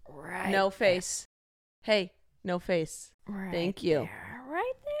 face. Right. No face. Hey, no face. Right Thank you. there.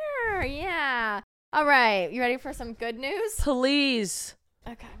 Right there. Yeah. All right. You ready for some good news? Please.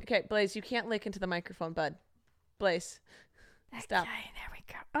 Okay. Okay, Blaze, you can't lick into the microphone, bud. Blaze, stop. Okay, there we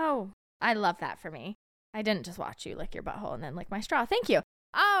go. Oh, I love that for me. I didn't just watch you lick your butthole and then lick my straw. Thank you.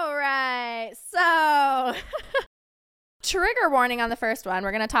 All right. So, trigger warning on the first one.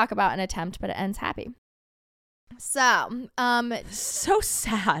 We're going to talk about an attempt, but it ends happy. So, So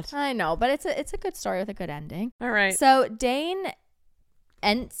sad. I know, but it's a good story with a good ending. All right. So, Dane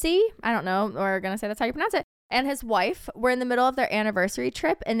Entzi, I don't know, we're going to say that's how you pronounce it, and his wife were in the middle of their anniversary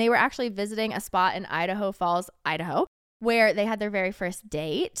trip, and they were actually visiting a spot in Idaho Falls, Idaho, where they had their very first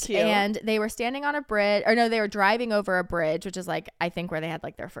date. Cute. And they were standing on a bridge, or no, they were driving over a bridge, which is like, I think where they had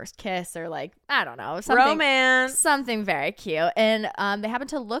like their first kiss or like, I don't know, something very cute. And they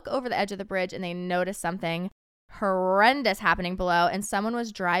happened to look over the edge of the bridge and they noticed something horrendous happening below, and someone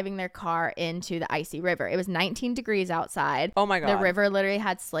was driving their car into the icy river. It was 19 degrees outside. Oh my God. The river literally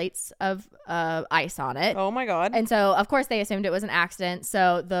had slates of ice on it. Oh my God. And so, of course, they assumed it was an accident.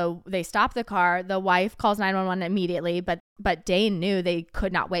 So they stopped the car. The wife calls 911 immediately, but Dane knew they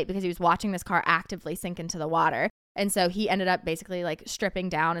could not wait because he was watching this car actively sink into the water. And so he ended up basically like stripping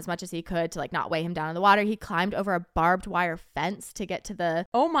down as much as he could to like not weigh him down in the water. He climbed over a barbed wire fence to get to the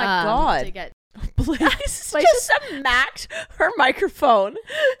Oh my God. to get Blaze just smacked her microphone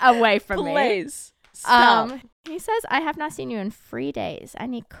away from me. Blaze, stop. He says, I have not seen you in 3 days. I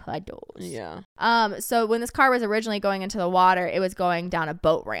need cuddles. Yeah. So when this car was originally going into the water, it was going down a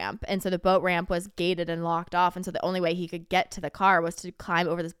boat ramp. And so the boat ramp was gated and locked off. And so the only way he could get to the car was to climb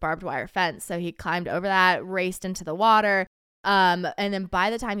over this barbed wire fence. So he climbed over that, raced into the water. And then by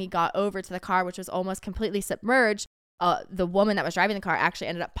the time he got over to the car, which was almost completely submerged, the woman that was driving the car actually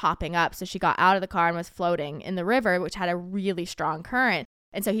ended up popping up. So she got out of the car and was floating in the river, which had a really strong current.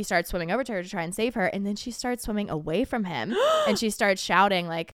 And so he started swimming over to her to try and save her. And then she started swimming away from him. And she started shouting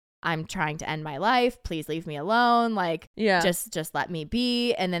like, I'm trying to end my life. Please leave me alone. Like, Yeah. just let me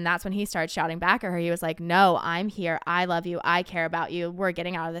be. And then that's when he started shouting back at her. He was like, no, I'm here. I love you. I care about you. We're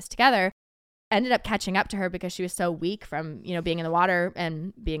getting out of this together. Ended up catching up to her because she was so weak from, being in the water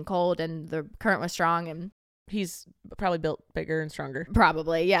and being cold, and the current was strong, and He's probably built bigger and stronger.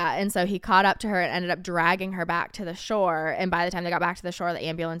 probably, yeah. And so he caught up to her and ended up dragging her back to the shore. And by the time they got back to the shore, the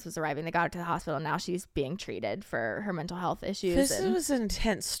ambulance was arriving. They got her to the hospital. And now she's being treated for her mental health issues. This and, was an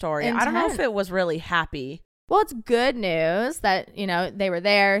intense story. I don't know if it was really happy. well, it's good news that, they were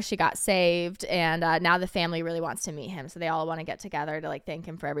there. She got saved. And now the family really wants to meet him. So they all want to get together to like thank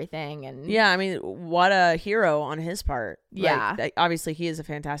him for everything. And Yeah, I mean, what a hero on his part. Yeah. Like, obviously, he is a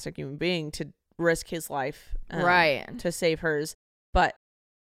fantastic human being to risk his life right. to save hers. But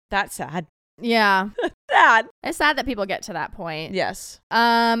that's sad. Yeah. Sad. It's sad that people get to that point. Yes.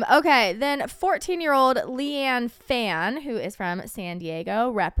 Okay, then 14-year-old Leanne Fan, who is from San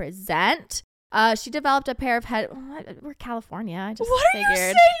Diego, represent. She developed a pair of we're California. I just What are figured. you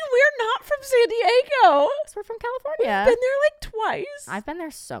saying? We're not from San Diego. We're from We've California. been there like twice. I've been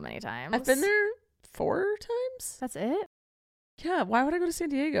there so many times. I've been there 4 times. That's it? Yeah. Why would I go to San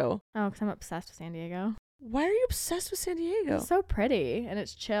Diego? Oh, because I'm obsessed with San Diego. Why are you obsessed with San Diego? It's so pretty, and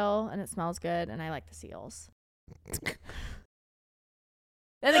it's chill, and it smells good, and I like the seals.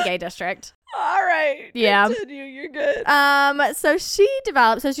 They're the gay district. All right. Yeah. Continue. You're good. So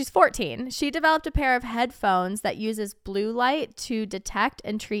she's 14. She developed a pair of headphones that uses blue light to detect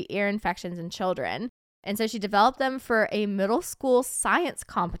and treat ear infections in children. And so she developed them for a middle school science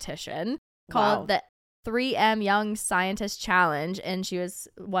competition called the 3M Young Scientist Challenge, and she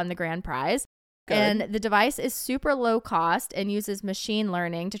won the grand prize. Good. And the device is super low cost and uses machine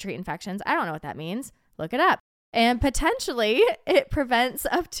learning to treat infections. I don't know what that means. Look it up. And potentially it prevents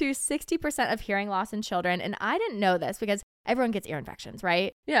up to 60% of hearing loss in children. And I didn't know this because everyone gets ear infections,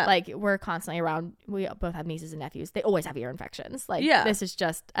 right? Yeah. Like, we're constantly around. We both have nieces and nephews. They always have ear infections. Like, Yeah. this is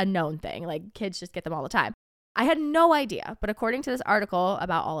just a known thing. Like, kids just get them all the time. I had no idea. But according to this article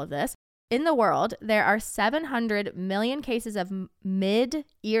about all of this, in the world, there are 700 million cases of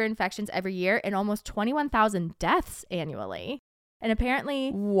mid-ear infections every year and almost 21,000 deaths annually. And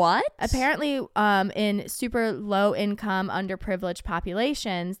apparently, What? in super low income, underprivileged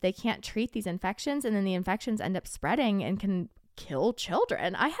populations, they can't treat these infections, and then the infections end up spreading and can kill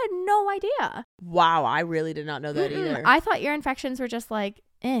children. I had no idea. Wow, I really did not know that either. I thought ear infections were just like,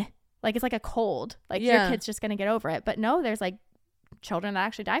 like it's like a cold. Like, Yeah. your kid's just going to get over it. But no, there's like children that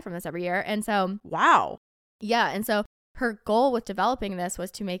actually die from this every year. And so, Wow. yeah. And so her goal with developing this was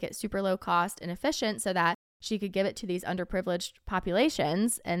to make it super low cost and efficient so that she could give it to these underprivileged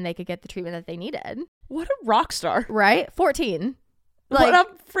populations and they could get the treatment that they needed. What a rock star. Right? 14. What a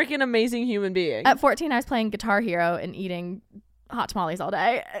freaking amazing human being. At 14, I was playing Guitar Hero and eating hot tamales all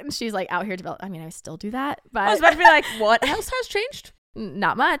day. And she's like out here developing. I mean, I still do that, but I was about to be like, what else has changed?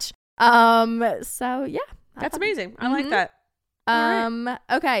 not much. So yeah. That's amazing. I like Mhm. that. All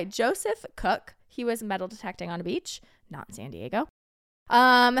Okay. Joseph Cook. He was metal detecting on a beach, not in San Diego.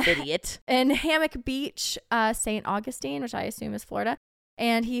 Idiot. In Hammock Beach, St. Augustine, which I assume is Florida.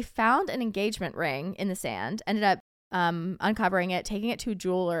 And he found an engagement ring in the sand, ended up uncovering it, taking it to a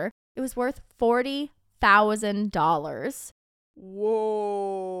jeweler. It was worth $40,000.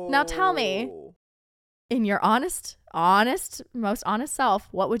 Whoa. Now tell me, in your most honest self,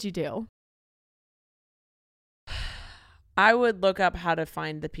 what would you do? I would look up how to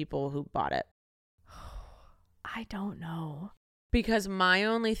find the people who bought it. I don't know. Because my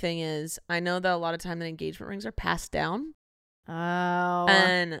only thing is, I know that a lot of time the engagement rings are passed down. Oh.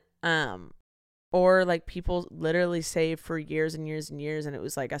 And, or like people literally save for years and years and years. And it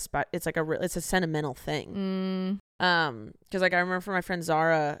was like it's a sentimental thing. Cause like I remember for my friend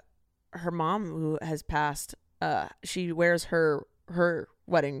Zara, her mom who has passed, she wears her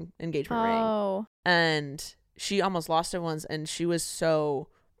wedding engagement ring. And she almost lost it once and she was so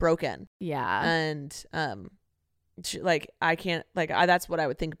broken. Yeah. And, that's what I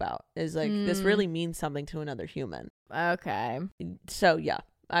would think about is like, this really means something to another human. Okay. So yeah,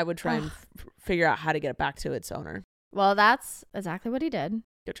 I would try and figure out how to get it back to its owner. Well, that's exactly what he did.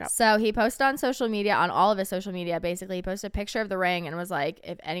 Good job. So he posted on social media, on all of his social media, basically he posted a picture of the ring and was like,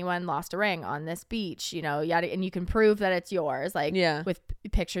 if anyone lost a ring on this beach, yada, and you can prove that it's yours, like with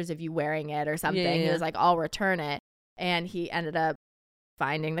pictures of you wearing it or something. Yeah. He was like, I'll return it. And he ended up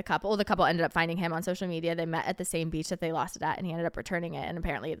finding the couple. The couple ended up finding him on social media. They met at the same beach that they lost it at, and he ended up returning it. And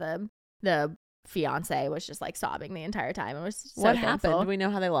apparently the fiance was just like sobbing the entire time. It was so What thankful. happened? Do we know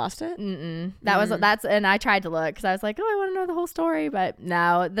how they lost it? That's and I tried to look because I was like, oh, I want to know the whole story, but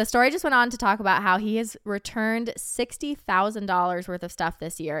no. The story just went on to talk about how he has returned $60,000 worth of stuff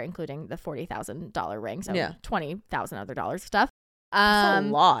this year, including the $40,000 ring, so $20,000 other dollars of stuff. That's a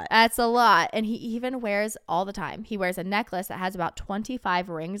lot. That's a lot. And he even wears all the time. He wears a necklace that has about 25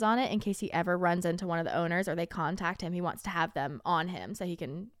 rings on it in case he ever runs into one of the owners or they contact him. He wants to have them on him so he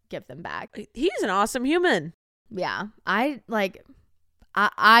can give them back. He's an awesome human. Yeah. I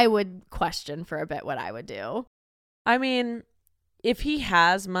would question for a bit what I would do. I mean, if he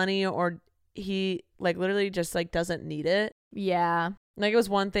has money or he like literally just like doesn't need it. Yeah. Like it was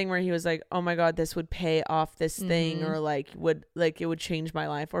one thing where he was like, oh my God, this would pay off this thing or like it would change my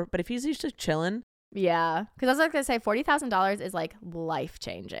life. But if he's just chilling. Yeah. Because I was like going to say $40,000 is like life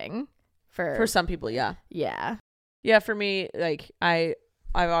changing for some people. Yeah. Yeah. Yeah. For me, like I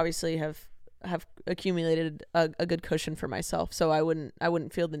obviously have accumulated a good cushion for myself. So I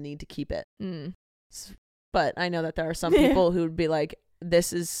wouldn't feel the need to keep it. But I know that there are some people who would be like,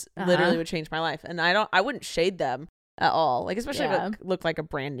 this is literally would change my life. And I wouldn't shade them at all. Like, especially if it looked like a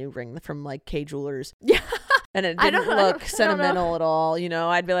brand new ring from like K Jewelers. Yeah. And it didn't look sentimental at all. You know,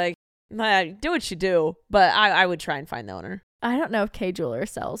 I'd be like, nah, do what you do. But I would try and find the owner. I don't know if K Jewelers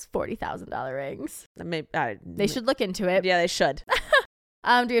sells $40,000 rings. Maybe, they should look into it. Yeah, they should.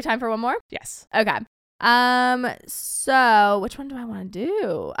 Do you have time for one more? Yes. Okay. So which one do I want to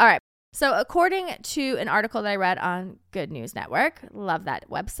do? All right. So according to an article that I read on Good News Network, love that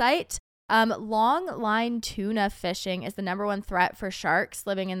website, long line tuna fishing is the number one threat for sharks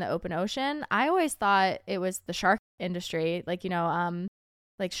living in the open ocean. I always thought it was the shark industry, like, you know,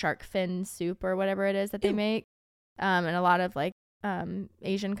 like shark fin soup or whatever it is that they make. In a lot of like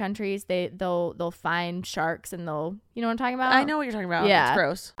Asian countries, they'll find sharks and they'll, you know what I'm talking about? I know what you're talking about. Yeah. It's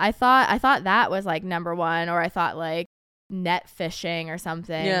gross. I thought that was like number one, or I thought like net fishing or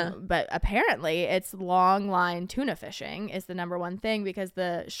something. Yeah. But apparently it's long line tuna fishing is the number one thing, because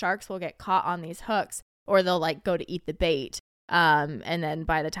the sharks will get caught on these hooks or they'll like go to eat the bait. And then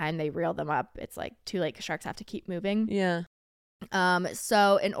by the time they reel them up, it's like too late because sharks have to keep moving. Yeah.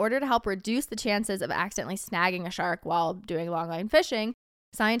 So in order to help reduce the chances of accidentally snagging a shark while doing long line fishing,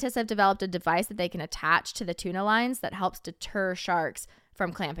 scientists have developed a device that they can attach to the tuna lines that helps deter sharks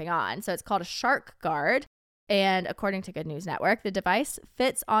from clamping on. So it's called a shark guard. And according to Good News Network, the device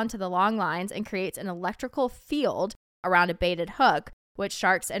fits onto the long lines and creates an electrical field around a baited hook, which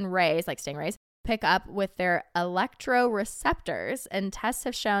sharks and rays, like stingrays, pick up with their electroreceptors. And tests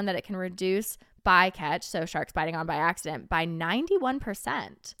have shown that it can reduce bycatch, so sharks biting on by accident, by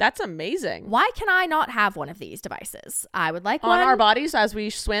 91%. That's amazing. Why can I not have one of these devices? I would like on one. our bodies as we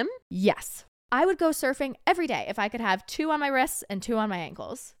swim? Yes. I would go surfing every day if I could have 2 on my wrists and 2 on my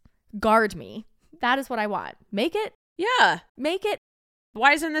ankles. Guard me. That is what I want. Make it. Yeah. Make it.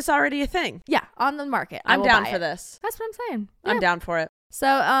 Why isn't this already a thing? Yeah, on the market. I'm down for this. That's what I'm saying. I'm Yeah. down for it.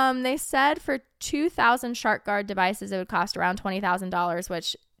 So they said for 2,000 shark guard devices, it would cost around $20,000,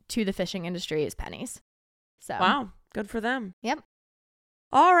 which to the fishing industry is pennies. So Wow. Good for them. Yep.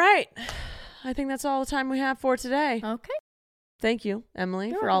 All right. I think that's all the time we have for today. Okay. Thank you, Emily,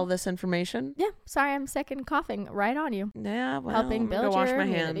 You're for welcome. all this information. Yeah. Sorry, I'm sick and coughing right on you. Yeah, well, Helping I'm gonna build go wash your my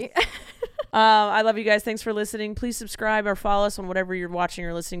hands. immunity. I love you guys. Thanks for listening. Please subscribe or follow us on whatever you're watching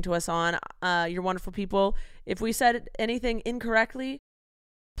or listening to us on. You're wonderful people. If we said anything incorrectly,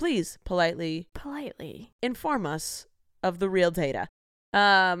 please politely inform us of the real data.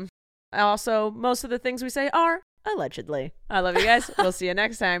 Also, most of the things we say are allegedly. I love you guys. We'll see you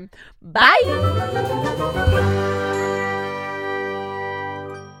next time. Bye.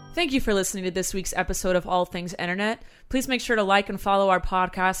 Thank you for listening to this week's episode of All Things Internet. Please make sure to like and follow our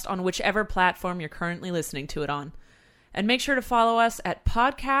podcast on whichever platform you're currently listening to it on. And make sure to follow us at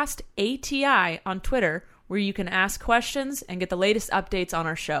Podcast ATI on Twitter, where you can ask questions and get the latest updates on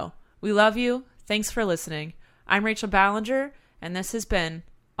our show. We love you. Thanks for listening. I'm Rachel Ballinger, and this has been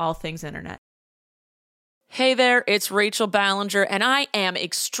All Things Internet. Hey there, it's Rachel Ballinger, and I am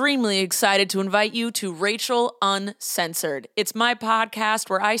extremely excited to invite you to Rachel Uncensored. It's my podcast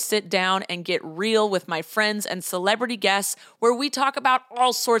where I sit down and get real with my friends and celebrity guests, where we talk about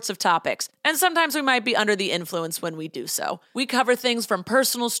all sorts of topics. And sometimes we might be under the influence when we do so. We cover things from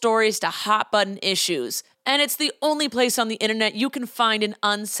personal stories to hot button issues. And it's the only place on the internet you can find an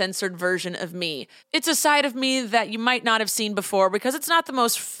uncensored version of me. It's a side of me that you might not have seen before because it's not the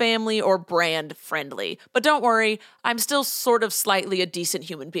most family or brand friendly. But don't worry, I'm still sort of slightly a decent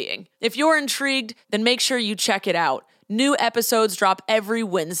human being. If you're intrigued, then make sure you check it out. New episodes drop every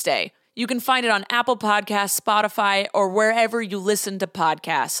Wednesday. You can find it on Apple Podcasts, Spotify, or wherever you listen to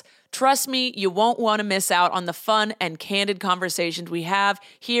podcasts. Trust me, you won't want to miss out on the fun and candid conversations we have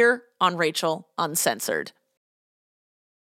here on Rachel Uncensored.